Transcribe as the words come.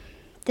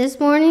This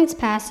morning's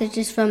passage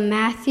is from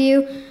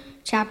Matthew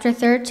chapter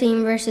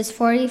 13, verses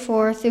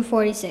 44 through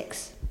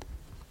 46.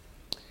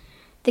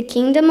 The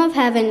kingdom of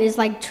heaven is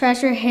like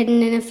treasure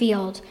hidden in a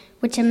field,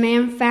 which a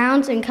man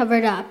found and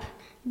covered up.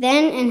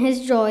 Then, in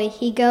his joy,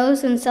 he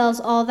goes and sells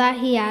all that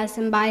he has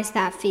and buys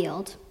that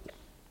field.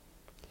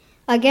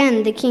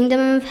 Again, the kingdom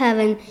of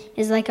heaven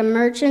is like a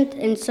merchant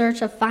in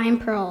search of fine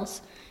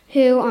pearls,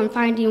 who, on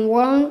finding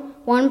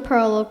one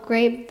pearl of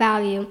great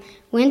value,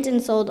 went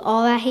and sold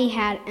all that he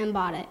had and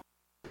bought it.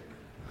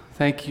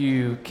 Thank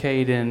you,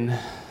 Caden.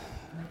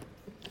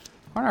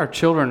 Aren't our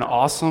children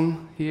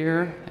awesome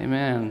here?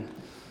 Amen.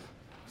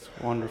 It's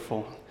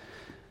wonderful.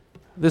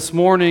 This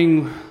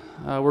morning,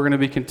 we're going to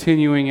be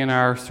continuing in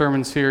our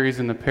sermon series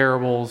in the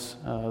parables,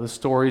 the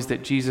stories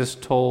that Jesus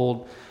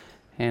told,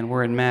 and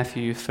we're in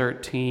Matthew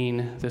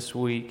 13 this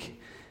week.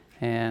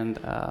 And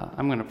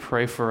I'm going to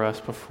pray for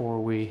us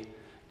before we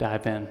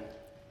dive in.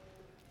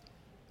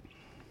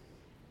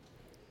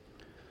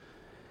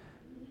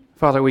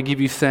 Father, we give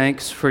you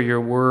thanks for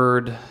your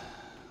word,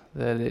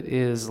 that it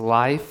is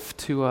life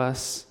to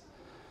us.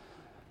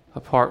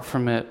 Apart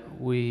from it,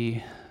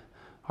 we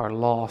are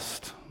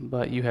lost,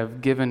 but you have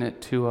given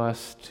it to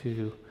us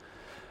to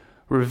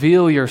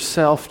reveal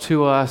yourself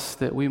to us,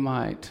 that we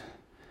might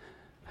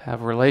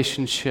have a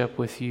relationship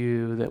with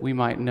you, that we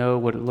might know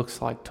what it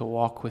looks like to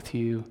walk with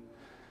you.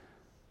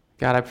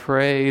 God, I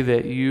pray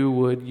that you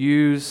would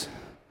use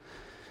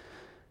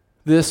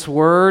this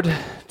word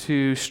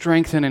to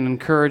strengthen and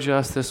encourage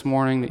us this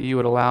morning, that you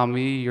would allow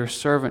me, your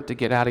servant, to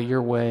get out of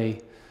your way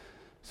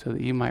so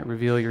that you might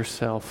reveal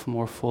yourself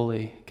more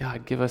fully.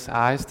 God, give us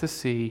eyes to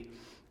see,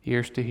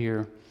 ears to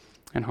hear,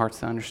 and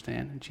hearts to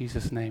understand. In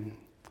Jesus' name,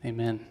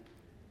 amen.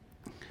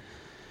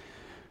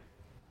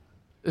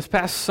 This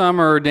past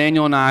summer,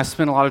 Daniel and I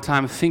spent a lot of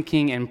time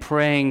thinking and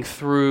praying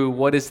through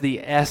what is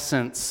the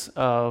essence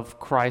of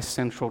Christ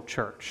Central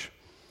Church.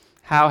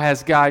 How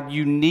has God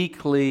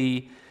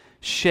uniquely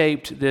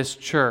shaped this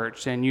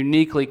church and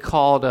uniquely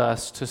called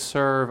us to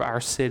serve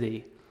our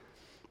city?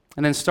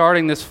 And then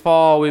starting this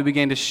fall, we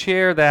began to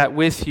share that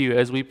with you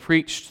as we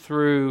preached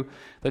through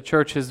the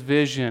church's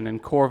vision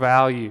and core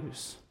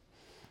values.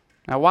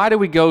 Now, why do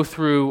we go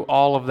through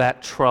all of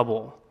that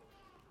trouble?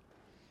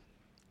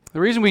 The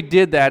reason we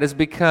did that is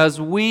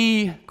because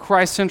we,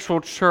 Christ Central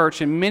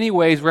Church, in many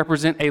ways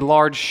represent a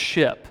large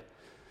ship.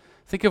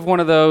 Think of one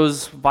of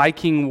those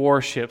Viking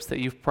warships that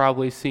you've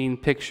probably seen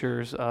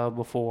pictures of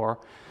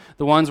before.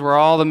 The ones where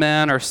all the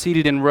men are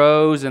seated in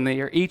rows and they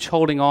are each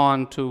holding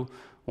on to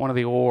one of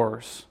the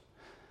oars.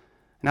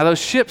 Now those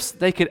ships,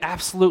 they could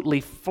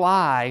absolutely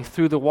fly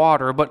through the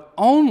water, but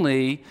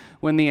only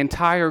when the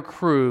entire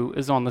crew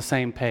is on the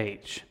same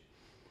page.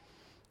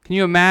 Can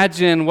you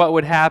imagine what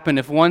would happen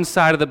if one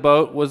side of the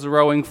boat was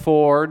rowing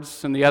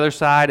forwards and the other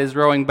side is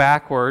rowing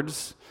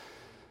backwards?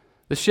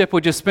 The ship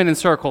would just spin in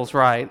circles,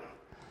 right?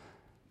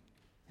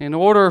 In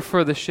order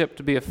for the ship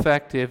to be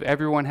effective,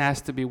 everyone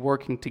has to be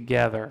working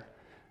together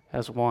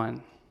as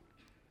one.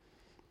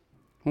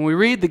 When we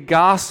read the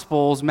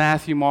Gospels,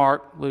 Matthew,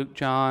 Mark, Luke,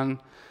 John,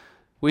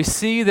 we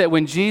see that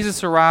when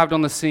Jesus arrived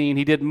on the scene,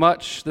 he did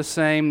much the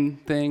same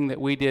thing that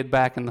we did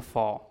back in the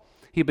fall.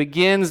 He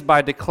begins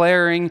by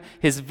declaring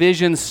his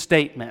vision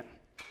statement.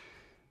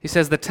 He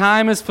says, "The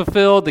time is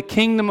fulfilled, the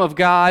kingdom of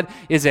God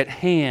is at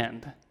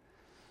hand."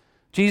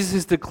 Jesus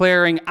is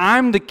declaring,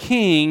 "I'm the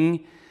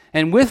king,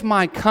 and with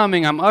my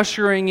coming, I'm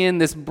ushering in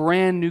this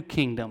brand new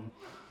kingdom.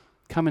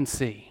 Come and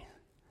see."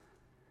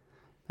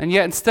 And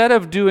yet, instead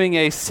of doing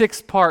a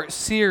 6-part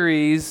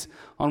series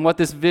on what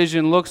this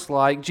vision looks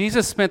like,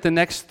 Jesus spent the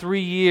next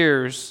 3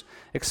 years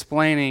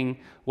explaining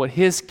what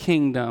his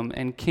kingdom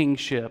and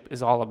kingship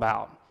is all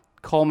about,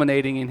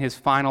 culminating in his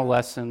final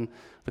lesson,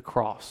 the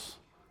cross.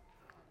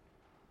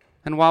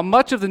 And while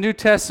much of the New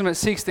Testament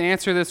seeks to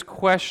answer this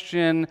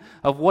question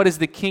of what is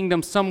the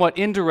kingdom somewhat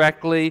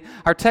indirectly,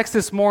 our text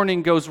this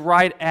morning goes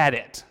right at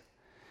it.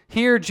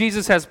 Here,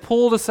 Jesus has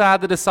pulled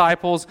aside the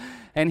disciples,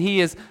 and he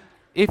is,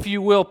 if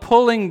you will,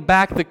 pulling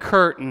back the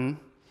curtain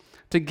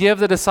to give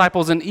the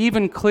disciples an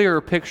even clearer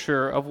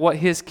picture of what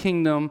his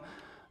kingdom,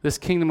 this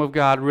kingdom of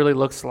God, really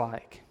looks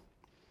like.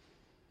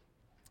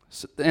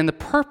 And the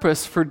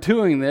purpose for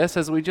doing this,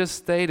 as we just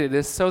stated,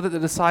 is so that the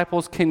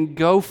disciples can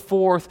go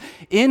forth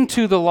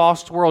into the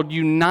lost world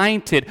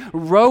united,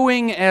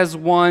 rowing as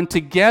one,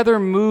 together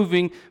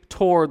moving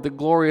toward the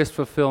glorious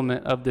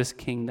fulfillment of this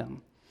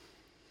kingdom.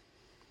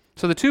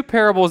 So the 2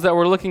 parables that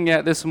we're looking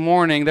at this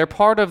morning, they're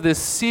part of this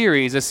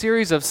series, a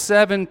series of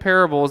 7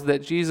 parables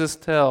that Jesus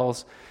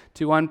tells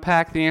to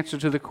unpack the answer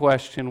to the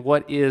question,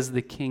 what is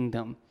the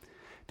kingdom?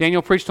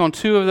 Daniel preached on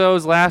 2 of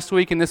those last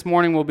week, and this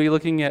morning we'll be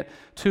looking at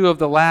 2 of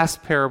the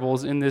last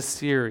parables in this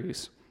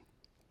series.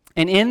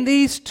 And in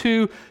these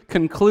 2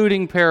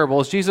 concluding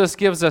parables, Jesus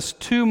gives us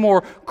 2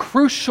 more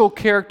crucial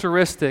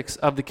characteristics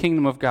of the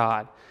kingdom of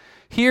God.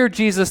 Here,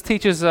 Jesus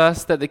teaches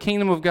us that the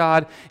kingdom of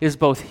God is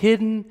both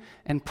hidden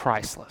and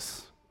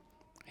priceless.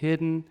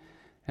 Hidden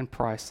and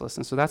priceless.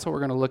 And so that's what we're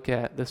going to look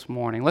at this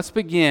morning. Let's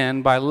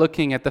begin by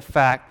looking at the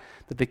fact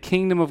that the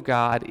kingdom of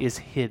God is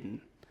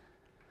hidden.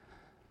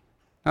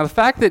 Now, the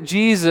fact that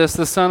Jesus,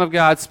 the Son of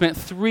God, spent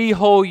 3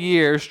 whole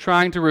years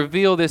trying to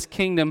reveal this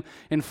kingdom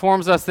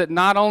informs us that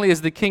not only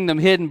is the kingdom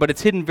hidden, but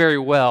it's hidden very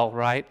well,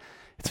 right?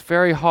 It's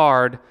very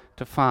hard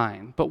to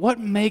find. But what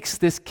makes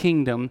this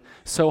kingdom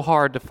so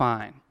hard to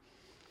find?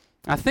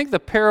 I think the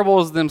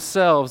parables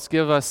themselves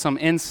give us some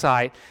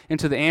insight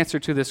into the answer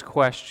to this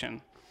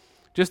question.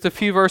 Just a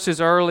few verses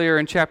earlier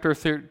in chapter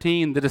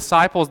 13, the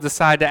disciples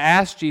decide to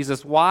ask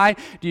Jesus, why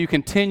do you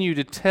continue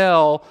to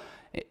tell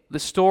the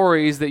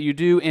stories that you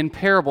do in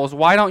parables?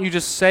 Why don't you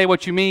just say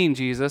what you mean,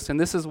 Jesus? And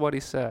this is what he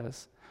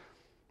says.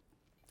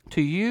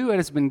 To you it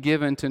has been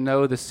given to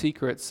know the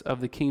secrets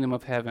of the kingdom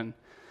of heaven,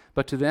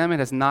 but to them it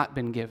has not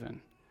been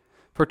given.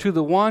 For to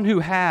the one who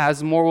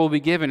has, more will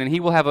be given, and he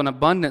will have an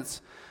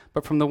abundance.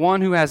 But from the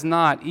one who has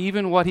not,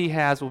 even what he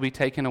has will be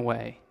taken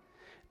away.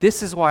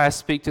 This is why I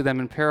speak to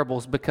them in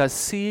parables, because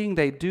seeing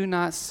they do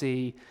not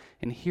see,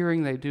 and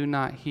hearing they do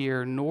not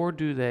hear, nor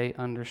do they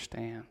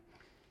understand.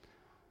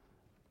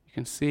 You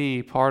can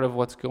see part of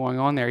what's going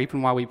on there,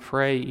 even while we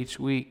pray each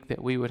week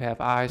that we would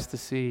have eyes to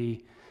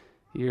see,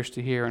 ears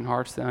to hear, and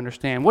hearts to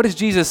understand. What is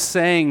Jesus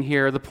saying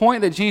here? The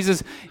point that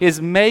Jesus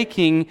is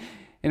making,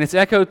 and it's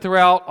echoed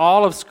throughout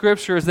all of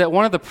Scripture, is that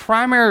one of the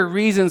primary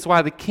reasons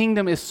why the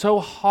kingdom is so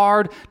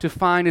hard to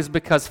find is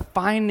because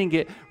finding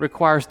it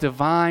requires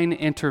divine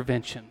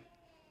intervention.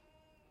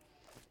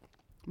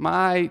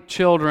 My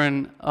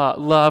children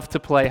love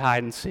to play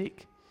hide and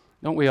seek.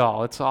 Don't we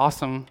all? It's an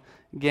awesome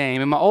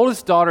game. And my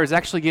oldest daughter is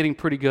actually getting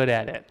pretty good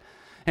at it.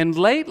 And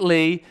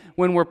lately,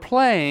 when we're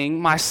playing,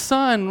 my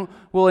son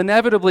will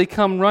inevitably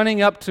come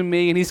running up to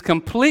me, and he's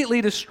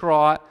completely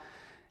distraught.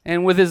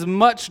 And with as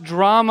much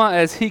drama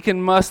as he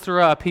can muster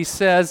up, he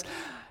says,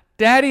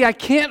 Daddy, I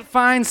can't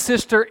find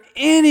sister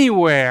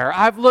anywhere.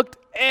 I've looked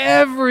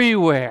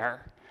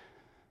everywhere.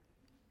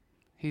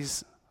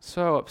 He's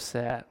so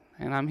upset,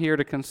 and I'm here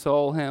to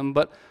console him.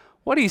 But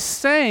what he's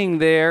saying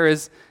there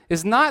is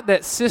not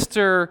that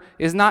sister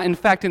is not in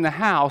fact in the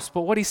house,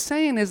 but what he's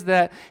saying is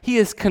that he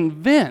is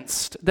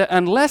convinced that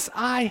unless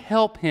I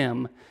help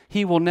him,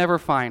 he will never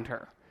find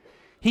her.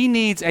 He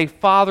needs a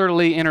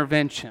fatherly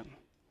intervention.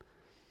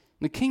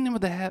 The kingdom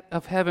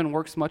of heaven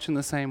works much in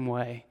the same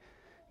way.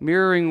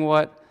 Mirroring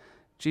what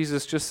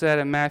Jesus just said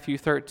in Matthew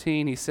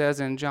 13, he says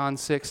in John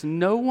 6,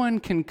 no one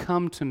can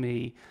come to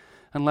me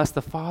unless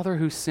the Father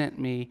who sent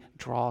me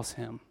draws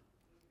him.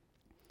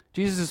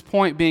 Jesus'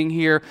 point being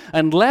here,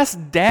 unless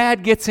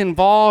Dad gets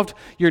involved,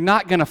 you're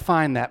not going to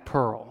find that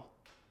pearl.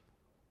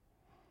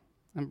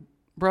 And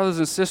brothers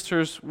and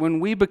sisters,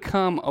 when we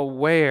become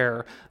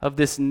aware of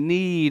this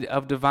need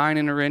of divine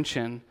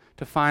intervention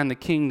to find the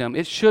kingdom,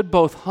 it should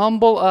both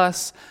humble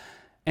us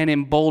and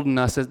embolden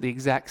us at the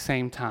exact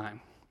same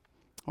time.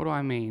 What do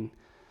I mean?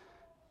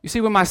 You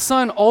see, when my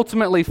son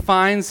ultimately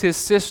finds his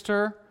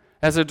sister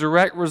as a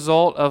direct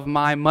result of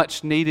my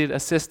much-needed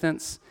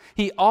assistance,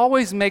 he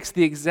always makes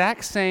the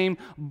exact same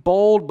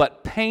bold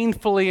but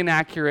painfully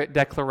inaccurate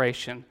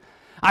declaration.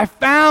 I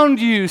found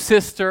you,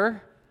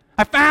 sister.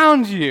 I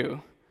found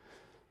you.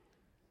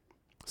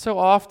 So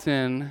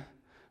often,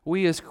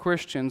 we as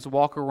Christians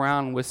walk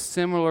around with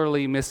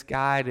similarly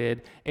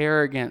misguided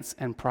arrogance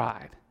and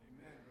pride,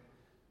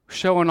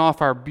 showing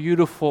off our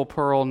beautiful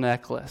pearl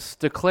necklace,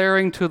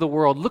 declaring to the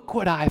world, look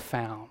what I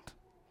found,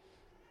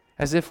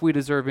 as if we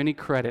deserve any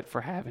credit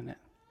for having it.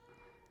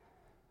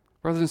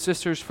 Brothers and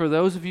sisters, for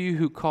those of you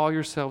who call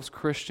yourselves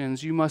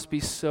Christians, you must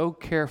be so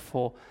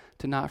careful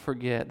to not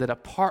forget that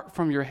apart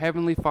from your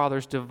Heavenly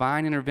Father's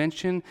divine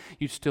intervention,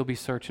 you'd still be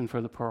searching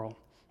for the pearl.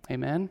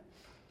 Amen?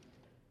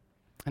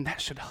 And that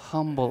should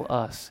humble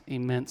us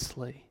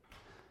immensely.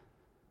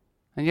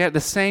 And yet at the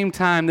same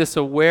time, this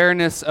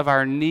awareness of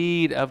our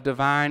need of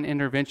divine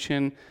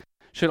intervention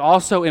should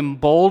also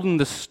embolden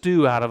the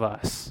stew out of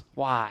us.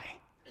 Why?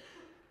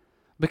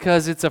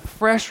 Because it's a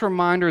fresh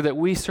reminder that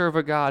we serve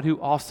a God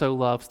who also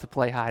loves to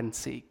play hide and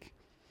seek.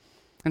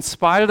 In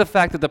spite of the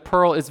fact that the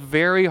pearl is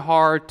very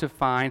hard to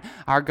find,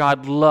 our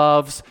God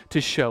loves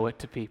to show it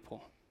to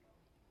people.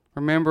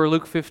 Remember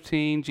Luke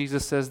 15,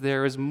 Jesus says,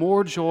 there is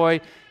more joy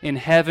in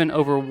heaven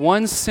over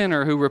one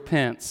sinner who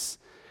repents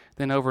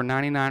than over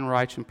 99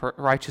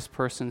 righteous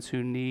persons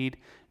who need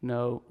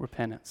no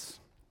repentance.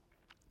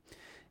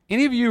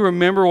 Any of you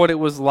remember what it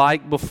was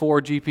like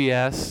before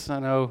GPS? I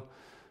know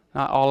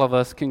not all of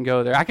us can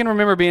go there. I can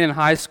remember being in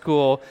high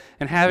school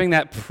and having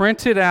that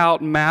printed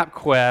out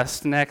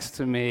MapQuest next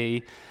to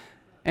me.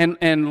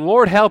 And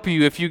Lord help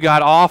you if you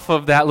got off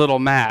of that little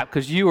map,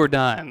 because you were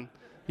done.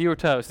 You were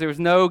toast. There was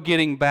no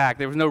getting back.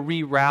 There was no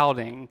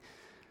rerouting.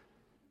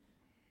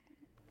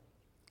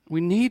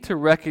 We need to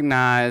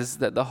recognize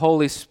that the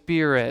Holy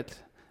Spirit,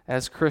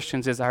 as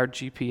Christians, is our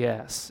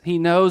GPS. He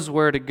knows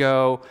where to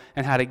go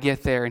and how to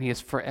get there, and He is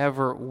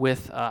forever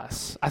with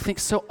us. I think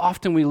so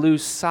often we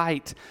lose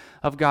sight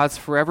of God's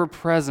forever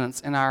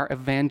presence in our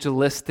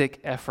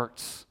evangelistic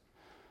efforts.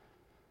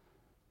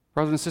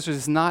 Brothers and sisters,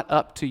 it's not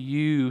up to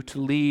you to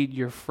lead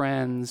your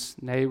friends,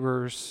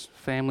 neighbors,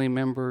 family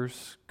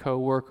members,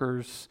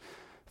 co-workers,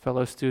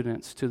 fellow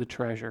students to the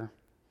treasure.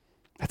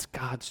 That's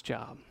God's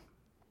job.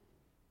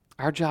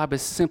 Our job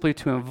is simply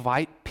to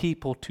invite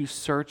people to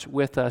search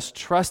with us,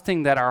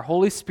 trusting that our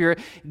Holy Spirit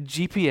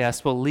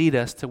GPS will lead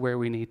us to where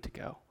we need to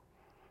go.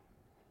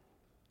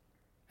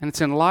 And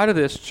it's in light of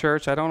this,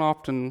 church, I don't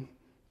often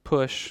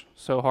push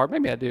so hard.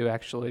 Maybe I do,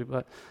 actually,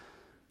 but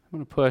I'm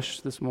going to push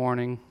this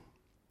morning.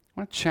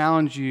 I want to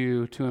challenge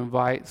you to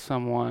invite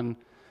someone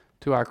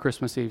to our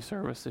Christmas Eve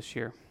service this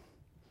year.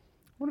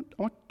 I want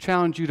to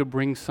challenge you to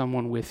bring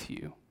someone with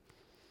you.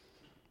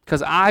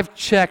 Because I've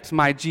checked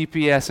my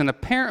GPS, and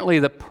apparently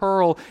the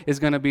pearl is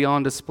going to be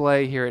on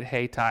display here at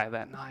Hayti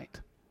that night.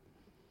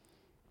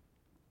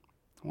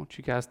 I want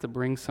you guys to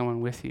bring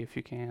someone with you if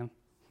you can.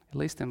 At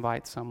least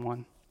invite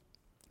someone.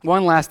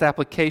 One last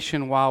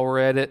application while we're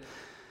at it.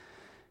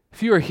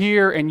 If you are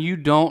here and you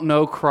don't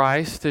know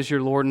Christ as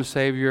your Lord and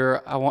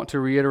Savior, I want to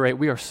reiterate,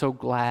 we are so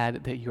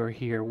glad that you're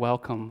here.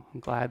 Welcome.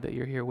 I'm glad that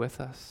you're here with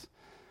us.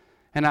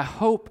 And I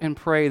hope and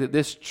pray that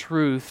this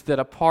truth, that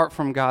apart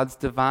from God's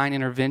divine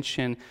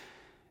intervention,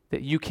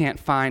 that you can't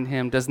find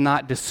Him, does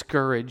not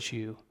discourage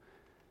you.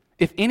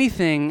 If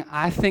anything,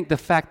 I think the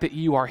fact that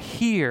you are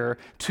here,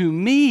 to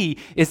me,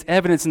 is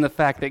evidence in the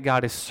fact that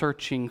God is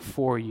searching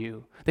for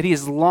you, that He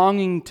is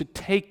longing to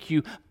take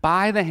you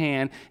by the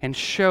hand and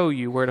show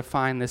you where to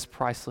find this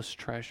priceless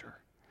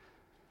treasure.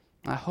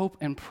 I hope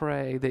and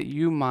pray that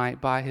you might,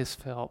 by His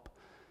help,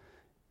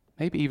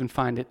 maybe even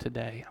find it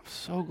today. I'm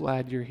so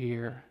glad you're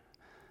here.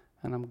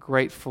 And I'm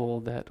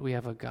grateful that we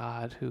have a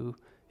God who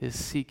is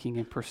seeking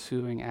and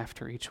pursuing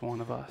after each one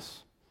of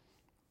us.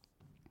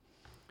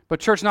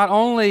 But church, not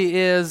only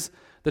is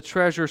the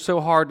treasure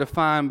so hard to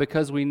find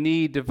because we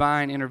need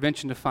divine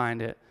intervention to find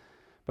it,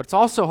 but it's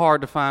also hard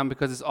to find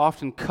because it's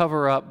often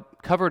covered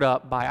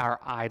up by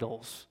our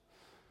idols.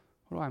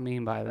 What do I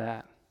mean by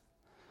that?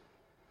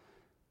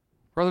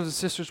 Brothers and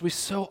sisters, we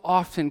so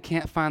often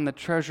can't find the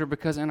treasure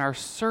because in our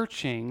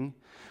searching,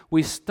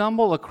 we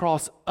stumble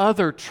across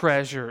other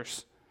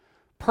treasures.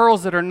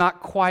 Pearls that are not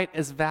quite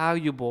as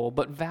valuable,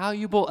 but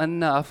valuable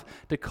enough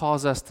to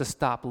cause us to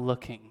stop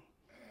looking.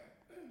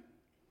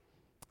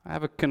 I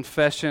have a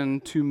confession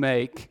to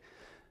make.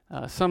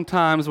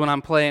 Sometimes when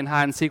I'm playing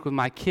hide and seek with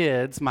my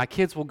kids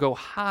will go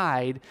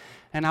hide,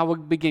 and I will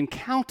begin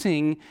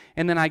counting,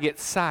 and then I get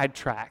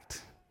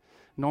sidetracked,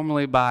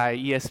 normally by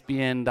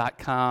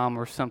ESPN.com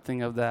or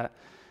something of that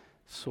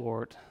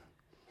sort.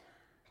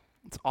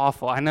 It's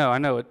awful. I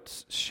know.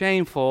 It's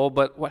shameful,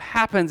 but what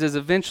happens is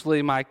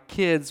eventually my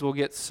kids will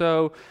get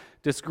so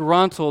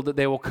disgruntled that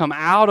they will come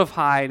out of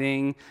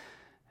hiding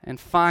and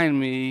find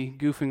me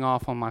goofing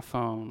off on my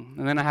phone.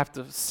 And then I have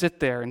to sit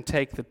there and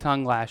take the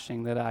tongue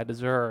lashing that I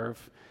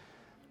deserve.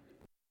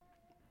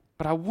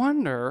 But I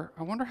wonder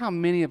how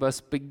many of us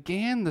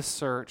began the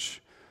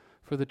search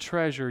for the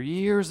treasure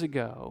years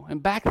ago.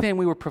 And back then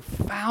we were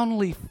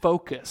profoundly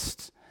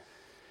focused.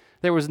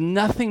 There was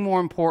nothing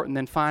more important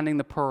than finding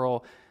the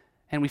pearl.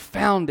 And we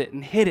found it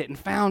and hid it and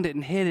found it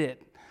and hid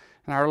it.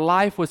 And our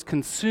life was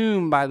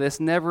consumed by this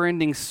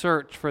never-ending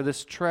search for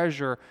this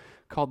treasure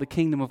called the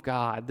kingdom of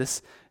God,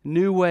 this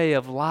new way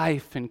of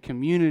life and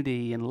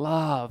community and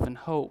love and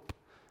hope.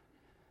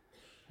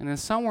 And then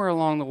somewhere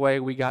along the way,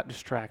 we got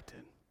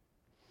distracted.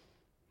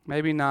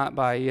 Maybe not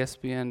by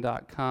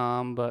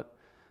ESPN.com, but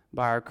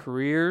by our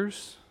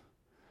careers,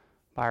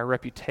 by our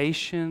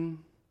reputation,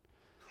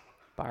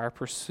 by our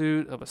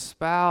pursuit of a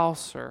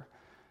spouse or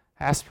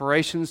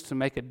aspirations to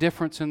make a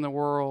difference in the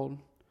world,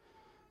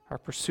 our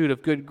pursuit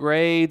of good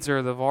grades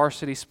or the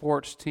varsity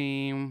sports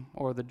team,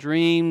 or the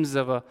dreams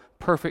of a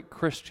perfect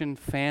Christian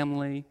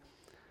family,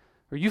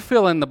 or you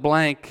fill in the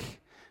blank,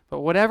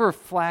 but whatever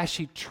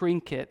flashy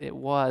trinket it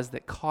was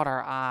that caught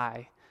our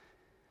eye,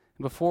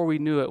 before we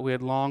knew it, we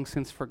had long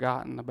since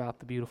forgotten about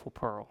the beautiful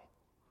pearl.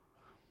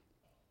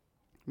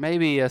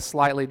 Maybe a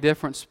slightly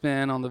different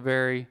spin on the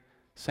very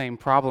same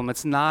problem.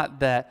 It's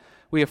not that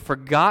we have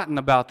forgotten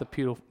about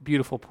the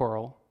beautiful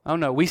pearl. Oh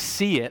no, we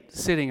see it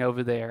sitting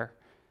over there.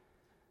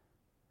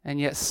 And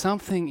yet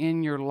something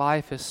in your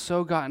life has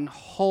so gotten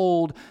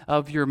hold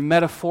of your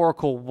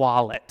metaphorical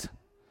wallet.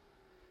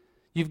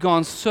 You've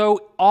gone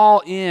so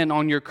all in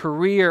on your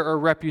career or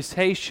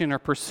reputation or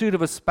pursuit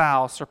of a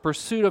spouse or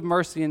pursuit of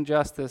mercy and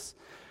justice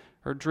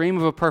or dream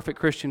of a perfect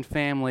Christian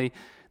family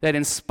that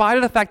in spite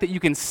of the fact that you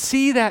can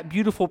see that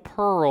beautiful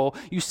pearl,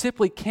 you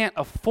simply can't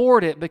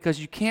afford it because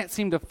you can't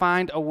seem to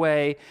find a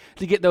way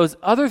to get those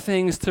other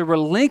things to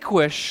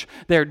relinquish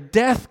their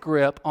death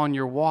grip on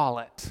your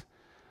wallet,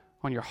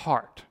 on your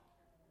heart.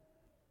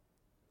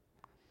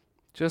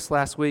 Just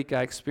last week,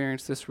 I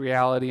experienced this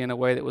reality in a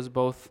way that was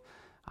both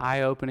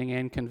eye-opening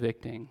and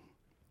convicting.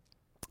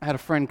 I had a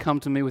friend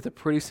come to me with a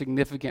pretty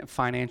significant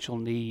financial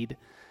need.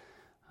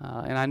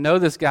 And I know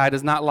this guy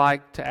does not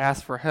like to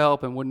ask for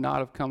help and would not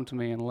have come to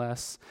me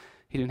unless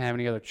he didn't have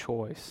any other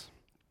choice.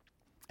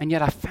 And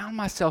yet I found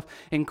myself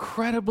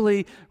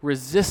incredibly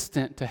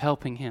resistant to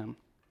helping him.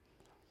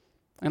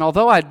 And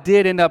although I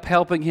did end up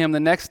helping him, the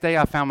next day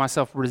I found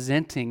myself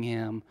resenting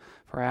him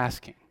for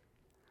asking.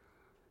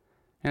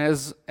 And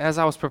as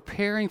I was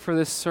preparing for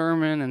this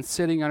sermon and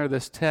sitting under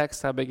this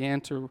text, I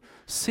began to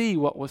see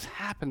what was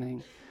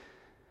happening.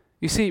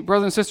 You see,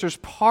 brothers and sisters,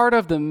 part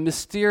of the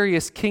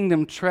mysterious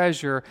kingdom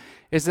treasure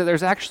is that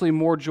there's actually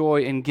more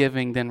joy in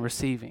giving than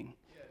receiving.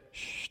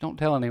 Shh, don't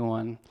tell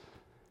anyone.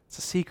 It's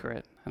a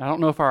secret. And I don't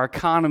know if our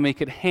economy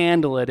could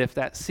handle it if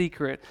that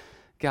secret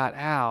got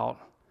out.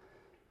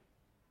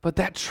 But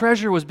that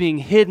treasure was being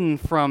hidden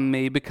from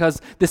me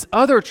because this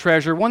other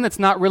treasure, one that's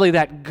not really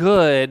that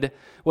good,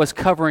 was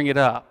covering it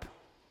up.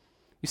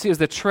 You see, it was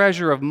the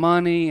treasure of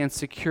money and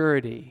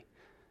security.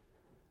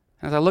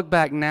 As I look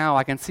back now,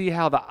 I can see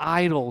how the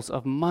idols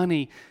of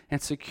money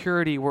and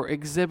security were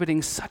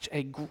exhibiting such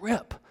a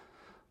grip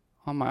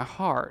on my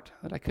heart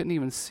that I couldn't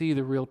even see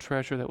the real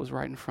treasure that was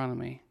right in front of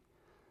me.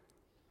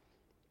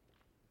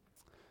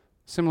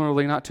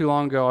 Similarly, not too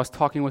long ago, I was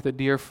talking with a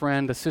dear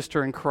friend, a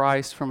sister in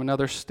Christ from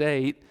another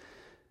state,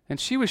 and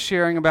she was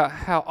sharing about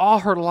how all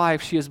her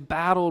life she has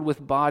battled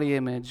with body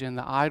image and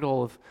the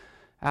idol of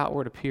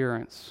outward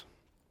appearance.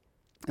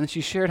 And she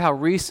shared how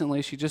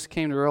recently she just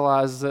came to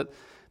realize that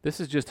this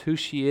is just who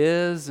she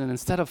is, and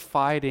instead of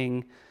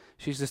fighting,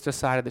 she's just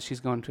decided that she's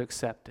going to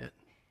accept it.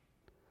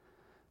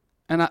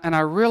 And I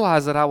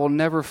realize that I will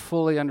never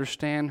fully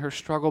understand her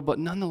struggle, but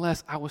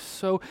nonetheless, I was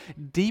so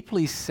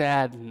deeply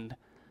saddened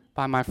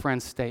by my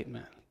friend's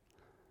statement.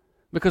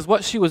 Because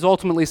what she was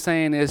ultimately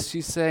saying is,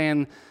 she's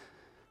saying,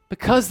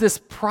 because this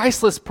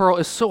priceless pearl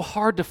is so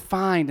hard to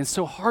find and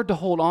so hard to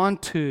hold on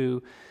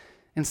to,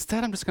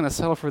 instead I'm just going to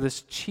settle for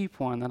this cheap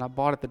one that I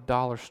bought at the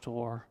dollar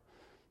store.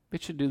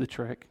 It should do the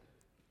trick.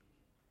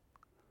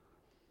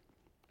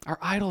 Our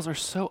idols are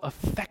so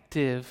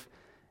effective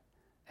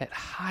at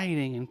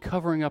hiding and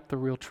covering up the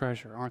real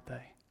treasure, aren't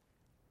they?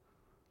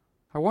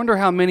 I wonder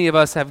how many of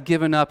us have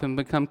given up and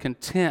become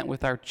content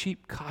with our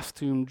cheap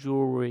costume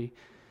jewelry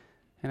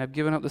and have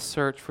given up the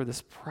search for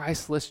this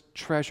priceless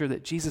treasure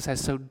that Jesus has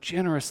so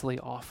generously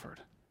offered.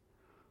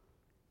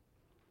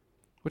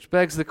 Which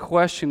begs the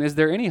question, is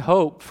there any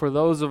hope for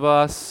those of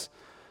us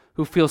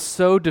who feel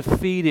so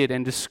defeated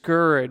and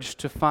discouraged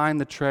to find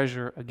the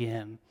treasure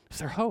again? Is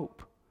there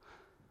hope?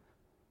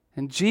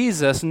 And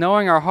Jesus,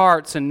 knowing our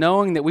hearts and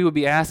knowing that we would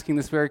be asking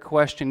this very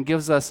question,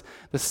 gives us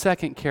the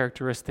second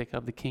characteristic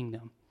of the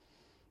kingdom.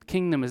 The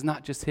kingdom is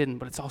not just hidden,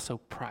 but it's also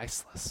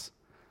priceless.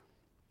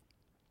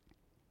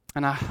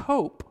 And I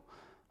hope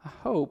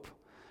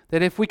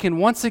that if we can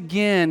once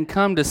again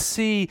come to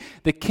see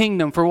the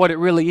kingdom for what it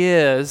really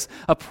is,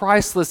 a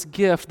priceless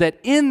gift, that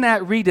in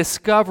that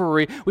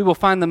rediscovery we will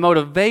find the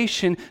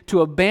motivation to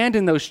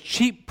abandon those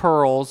cheap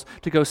pearls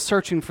to go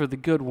searching for the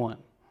good one.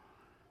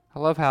 I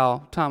love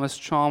how Thomas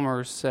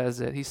Chalmers says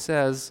it. He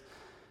says,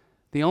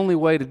 the only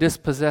way to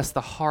dispossess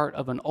the heart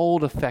of an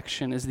old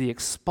affection is the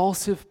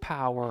expulsive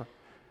power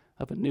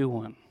of a new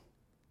one.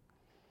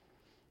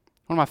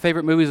 One of my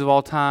favorite movies of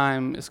all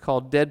time is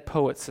called Dead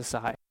Poets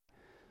Society.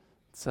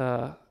 It's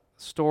a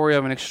story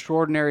of an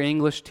extraordinary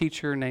English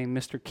teacher named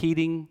Mr.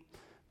 Keating,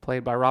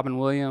 played by Robin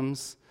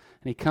Williams.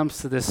 And he comes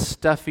to this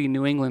stuffy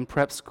New England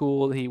prep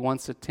school that he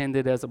once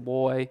attended as a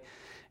boy.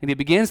 And he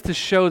begins to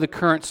show the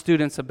current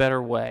students a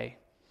better way.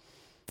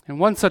 And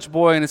one such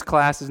boy in his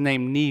class is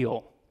named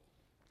Neil.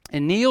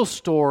 And Neil's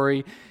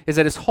story is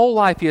that his whole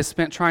life he has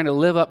spent trying to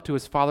live up to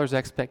his father's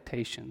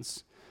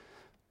expectations.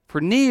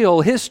 For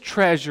Neil, his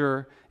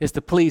treasure is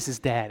to please his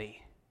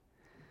daddy.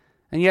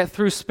 And yet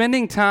through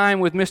spending time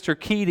with Mr.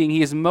 Keating,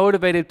 he is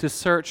motivated to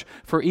search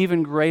for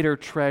even greater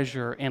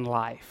treasure in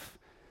life.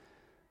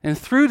 And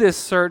through this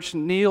search,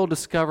 Neil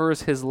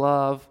discovers his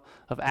love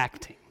of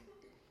acting.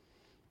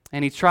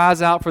 And he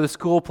tries out for the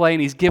school play,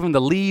 and he's given the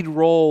lead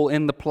role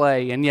in the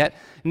play. And yet,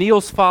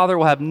 Neil's father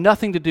will have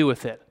nothing to do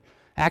with it.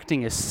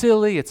 Acting is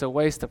silly, it's a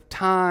waste of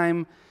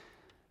time,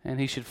 and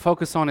he should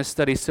focus on his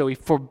studies. So he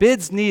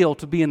forbids Neil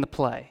to be in the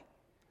play.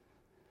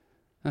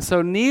 And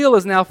so Neil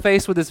is now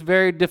faced with this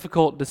very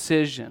difficult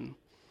decision.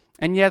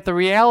 And yet the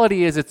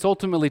reality is it's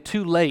ultimately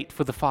too late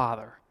for the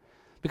father.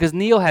 Because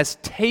Neil has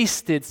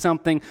tasted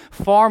something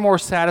far more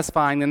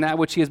satisfying than that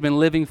which he has been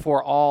living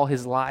for all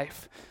his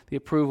life, the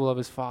approval of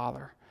his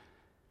father.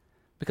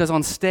 Because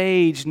on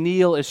stage,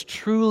 Neil is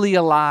truly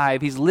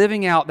alive. He's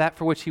living out that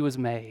for which he was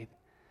made.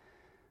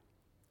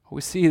 What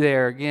we see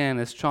there, again,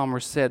 as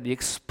Chalmers said, the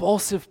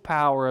expulsive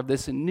power of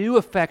this new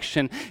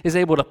affection is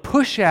able to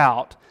push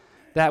out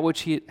that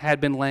which he had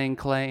been laying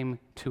claim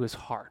to his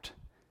heart.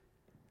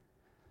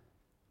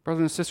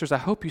 Brothers and sisters, I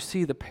hope you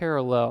see the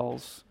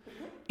parallels.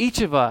 Each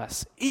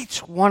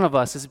one of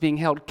us is being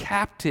held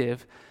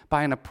captive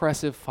by an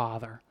oppressive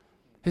father.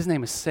 His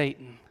name is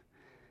Satan.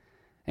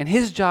 And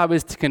his job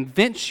is to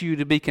convince you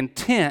to be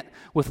content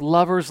with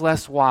lovers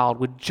less wild,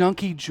 with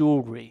junky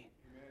jewelry.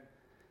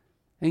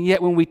 And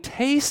yet when we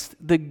taste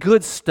the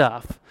good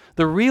stuff,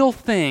 the real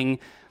thing,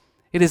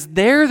 it is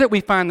there that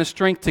we find the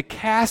strength to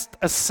cast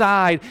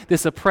aside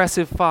this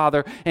oppressive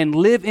father and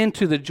live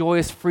into the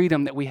joyous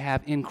freedom that we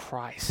have in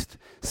Christ.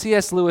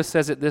 C.S. Lewis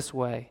says it this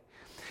way: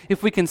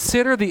 if we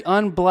consider the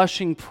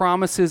unblushing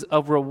promises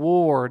of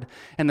reward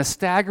and the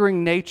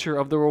staggering nature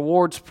of the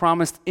rewards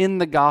promised in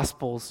the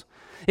Gospels,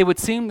 it would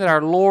seem that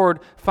our Lord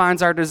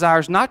finds our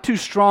desires not too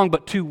strong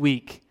but too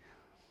weak.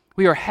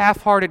 We are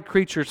half-hearted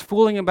creatures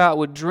fooling about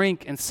with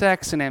drink and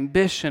sex and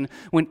ambition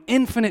when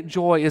infinite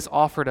joy is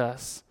offered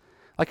us.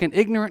 Like an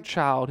ignorant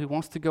child who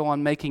wants to go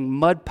on making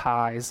mud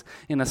pies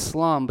in a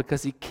slum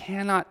because he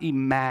cannot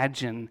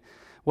imagine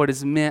what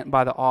is meant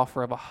by the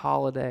offer of a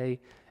holiday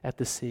at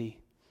the sea.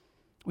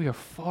 We are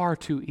far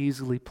too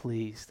easily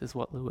pleased, is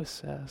what Lewis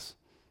says.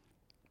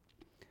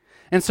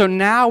 And so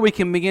now we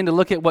can begin to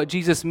look at what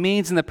Jesus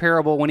means in the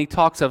parable when he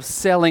talks of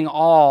selling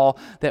all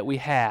that we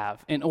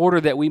have in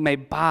order that we may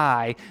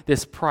buy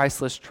this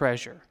priceless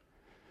treasure.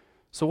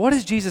 So what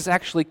is Jesus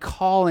actually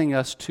calling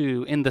us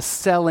to in the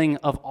selling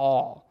of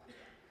all?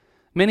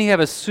 Many have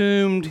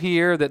assumed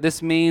here that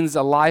this means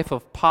a life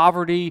of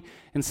poverty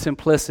and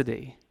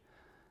simplicity.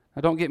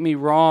 Now, don't get me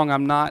wrong,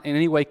 I'm not in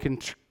any way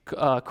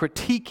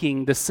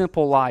critiquing the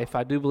simple life.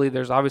 I do believe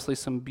there's obviously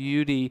some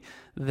beauty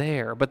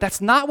there. But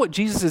that's not what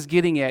Jesus is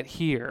getting at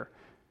here.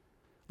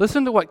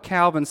 Listen to what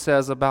Calvin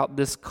says about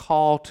this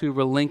call to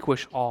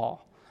relinquish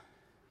all.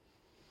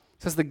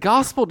 It says, the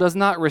gospel does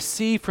not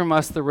receive from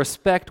us the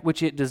respect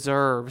which it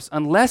deserves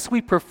unless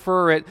we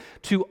prefer it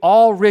to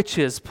all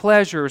riches,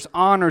 pleasures,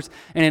 honors,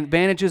 and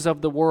advantages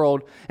of the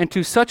world, and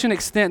to such an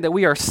extent that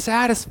we are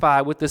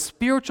satisfied with the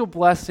spiritual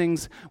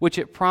blessings which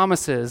it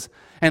promises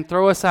and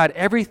throw aside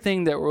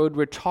everything that would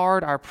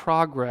retard our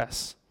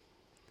progress.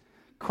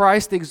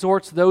 Christ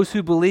exhorts those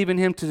who believe in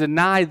him to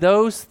deny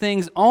those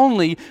things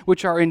only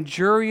which are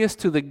injurious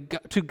to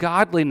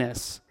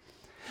godliness,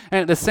 and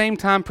at the same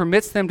time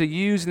permits them to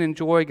use and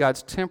enjoy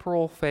God's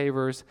temporal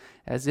favors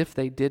as if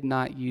they did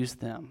not use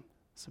them.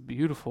 It's a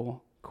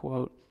beautiful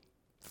quote.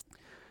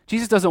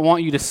 Jesus doesn't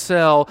want you to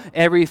sell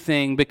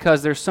everything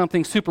because there's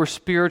something super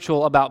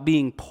spiritual about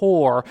being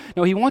poor.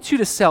 No, he wants you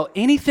to sell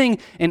anything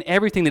and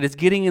everything that is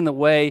getting in the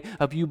way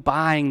of you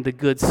buying the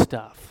good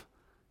stuff.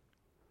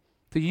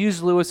 To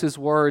use Lewis's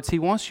words, he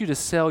wants you to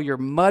sell your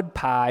mud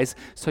pies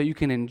so you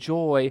can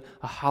enjoy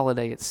a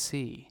holiday at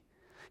sea.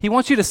 He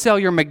wants you to sell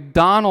your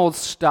McDonald's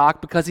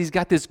stock because he's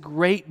got this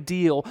great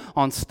deal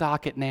on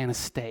stock at Nana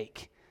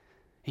Steak,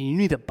 and you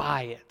need to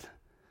buy it.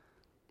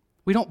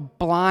 We don't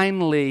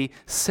blindly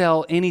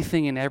sell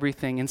anything and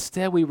everything.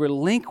 Instead, we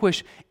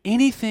relinquish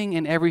anything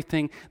and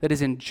everything that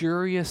is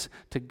injurious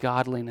to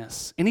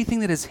godliness, anything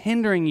that is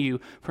hindering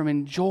you from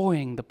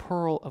enjoying the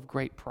pearl of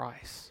great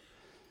price.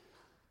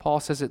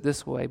 Paul says it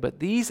this way, but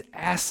these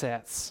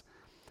assets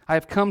I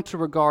have come to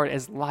regard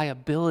as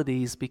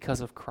liabilities because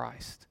of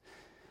Christ.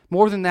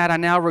 More than that, I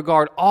now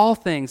regard all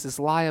things as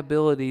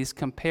liabilities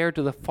compared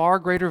to the far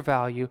greater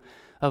value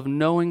of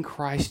knowing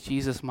Christ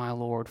Jesus my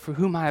Lord, for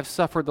whom I have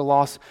suffered the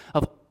loss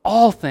of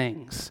all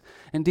things.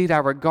 Indeed, I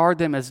regard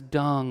them as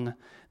dung,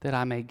 that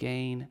I may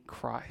gain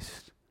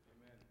Christ.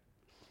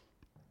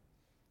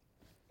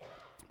 Amen.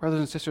 Brothers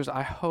and sisters,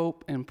 I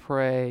hope and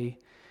pray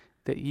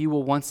that you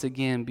will once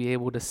again be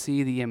able to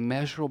see the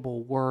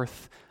immeasurable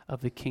worth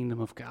of the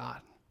kingdom of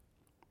God.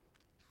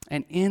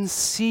 And in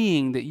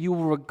seeing that you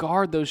will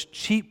regard those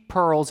cheap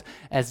pearls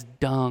as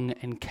dung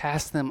and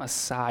cast them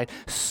aside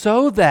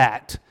so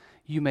that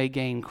you may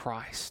gain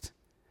Christ.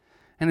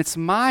 And it's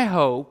my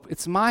hope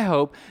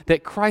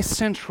that Christ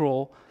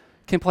Central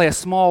can play a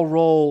small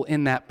role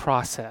in that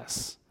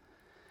process.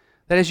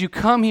 That as you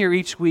come here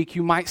each week,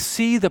 you might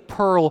see the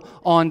pearl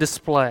on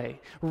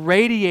display,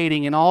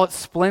 radiating in all its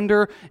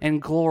splendor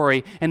and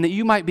glory, and that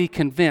you might be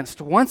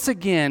convinced once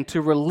again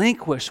to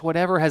relinquish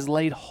whatever has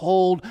laid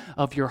hold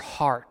of your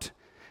heart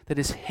that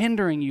is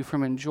hindering you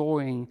from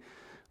enjoying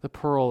the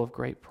pearl of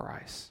great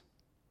price.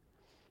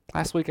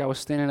 Last week I was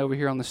standing over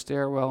here on the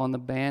stairwell and the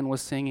band was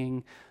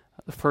singing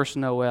the first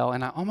Noel,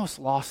 and I almost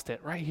lost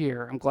it right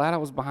here. I'm glad I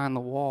was behind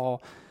the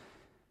wall.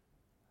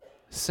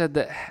 Said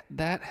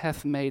that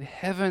hath made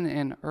heaven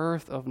and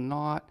earth of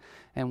naught,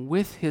 and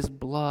with his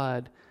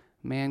blood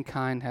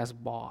mankind has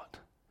bought.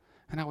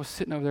 And I was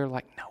sitting over there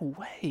like, no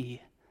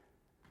way.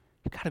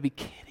 You've got to be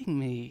kidding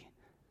me.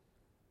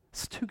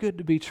 It's too good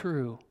to be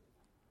true.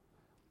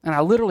 And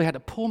I literally had to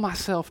pull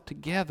myself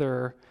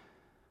together.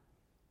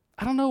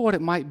 I don't know what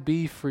it might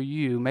be for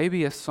you.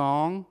 Maybe a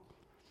song,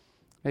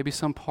 maybe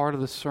some part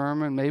of the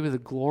sermon, maybe the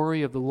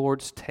glory of the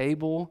Lord's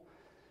table,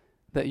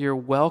 that you're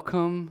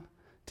welcome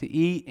to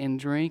eat and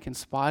drink in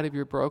spite of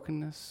your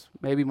brokenness.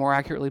 Maybe more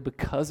accurately,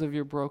 because of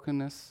your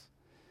brokenness,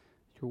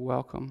 you're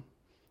welcome.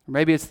 Or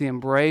maybe it's the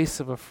embrace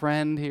of a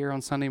friend here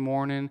on Sunday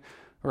morning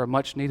or a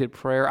much-needed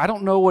prayer. I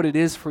don't know what it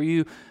is for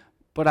you,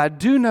 but I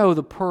do know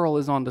the pearl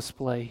is on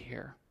display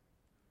here.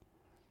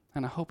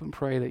 And I hope and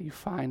pray that you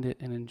find it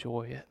and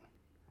enjoy it.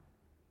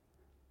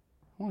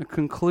 I want to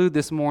conclude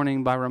this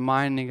morning by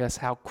reminding us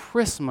how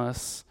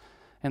Christmas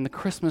and the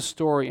Christmas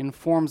story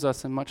informs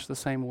us in much the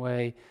same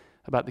way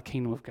about the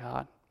kingdom of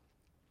God.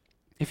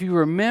 If you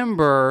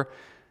remember,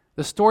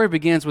 the story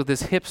begins with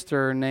this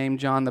hipster named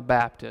John the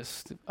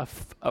Baptist,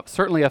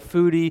 certainly a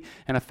foodie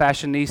and a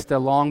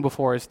fashionista long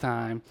before his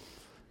time.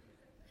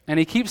 And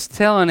he keeps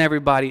telling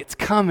everybody, it's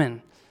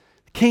coming.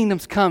 The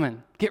kingdom's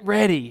coming. Get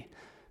ready.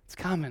 It's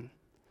coming.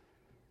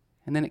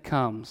 And then it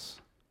comes,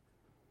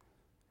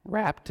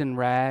 wrapped in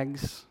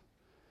rags,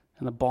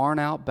 in the barn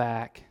out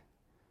back,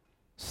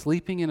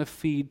 sleeping in a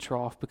feed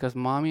trough because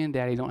mommy and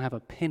daddy don't have a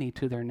penny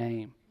to their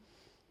name.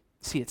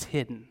 See, it's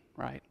hidden,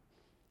 right?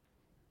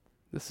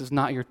 This is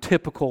not your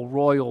typical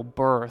royal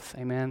birth,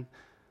 amen?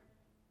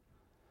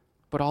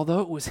 But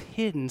although it was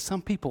hidden,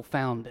 some people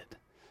found it,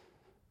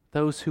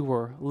 those who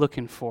were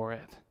looking for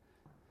it.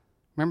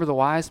 Remember the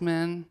wise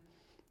men?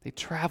 They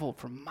traveled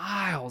for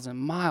miles and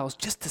miles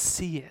just to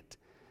see it.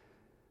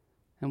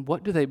 And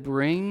what do they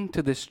bring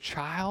to this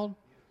child?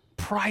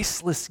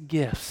 Priceless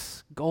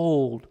gifts,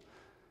 gold,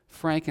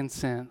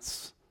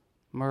 frankincense,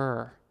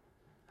 myrrh.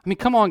 I mean,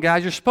 come on,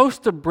 guys. You're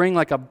supposed to bring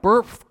like a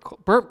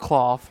burp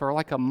cloth or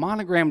like a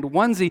monogrammed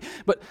onesie,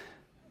 but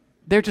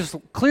they're just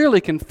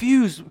clearly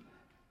confused,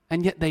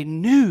 and yet they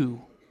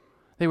knew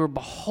they were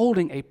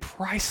beholding a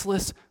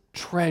priceless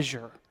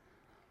treasure,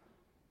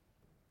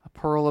 a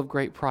pearl of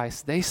great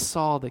price. They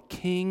saw the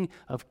King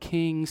of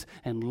Kings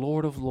and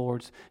Lord of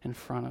Lords in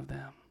front of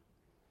them.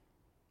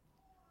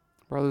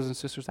 Brothers and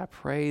sisters, I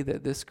pray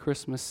that this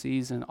Christmas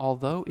season,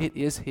 although it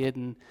is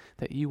hidden,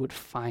 that you would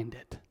find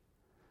it.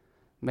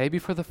 Maybe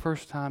for the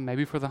first time,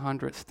 maybe for the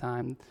 100th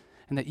time,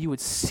 and that you would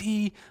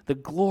see the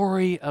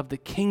glory of the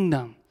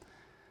kingdom.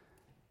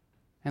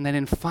 And that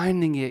in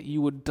finding it,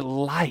 you would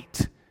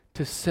delight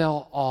to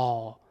sell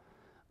all,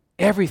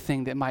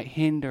 everything that might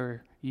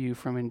hinder you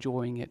from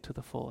enjoying it to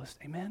the fullest.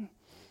 Amen?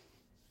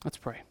 Let's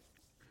pray.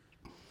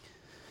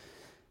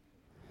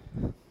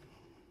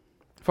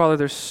 Father,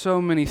 there's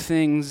so many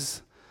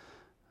things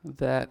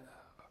that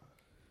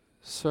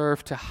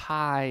serve to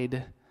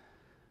hide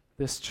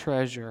this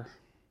treasure,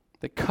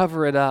 that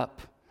cover it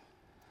up,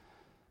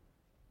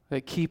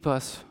 that keep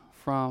us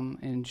from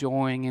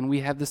enjoying. And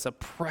we have this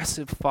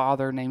oppressive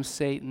father named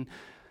Satan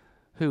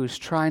who is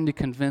trying to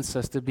convince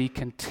us to be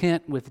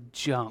content with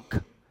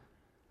junk,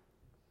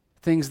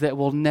 things that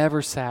will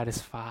never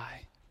satisfy.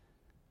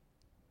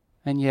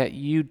 And yet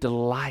you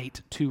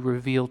delight to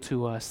reveal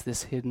to us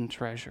this hidden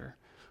treasure,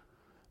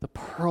 the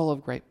pearl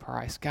of great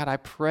price. God, I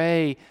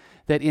pray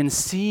that in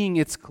seeing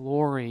its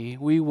glory,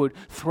 we would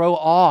throw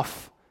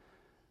off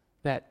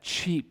that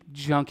cheap,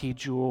 junky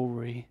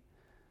jewelry,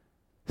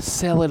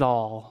 sell it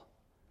all,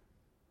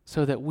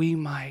 so that we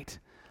might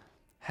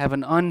have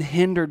an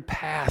unhindered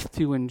path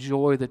to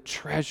enjoy the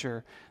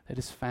treasure that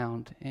is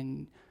found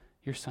in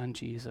your Son,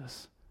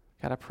 Jesus.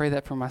 God, I pray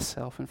that for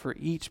myself and for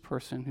each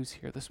person who's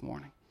here this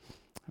morning.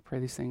 I pray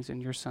these things in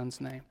your Son's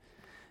name.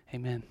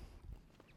 Amen.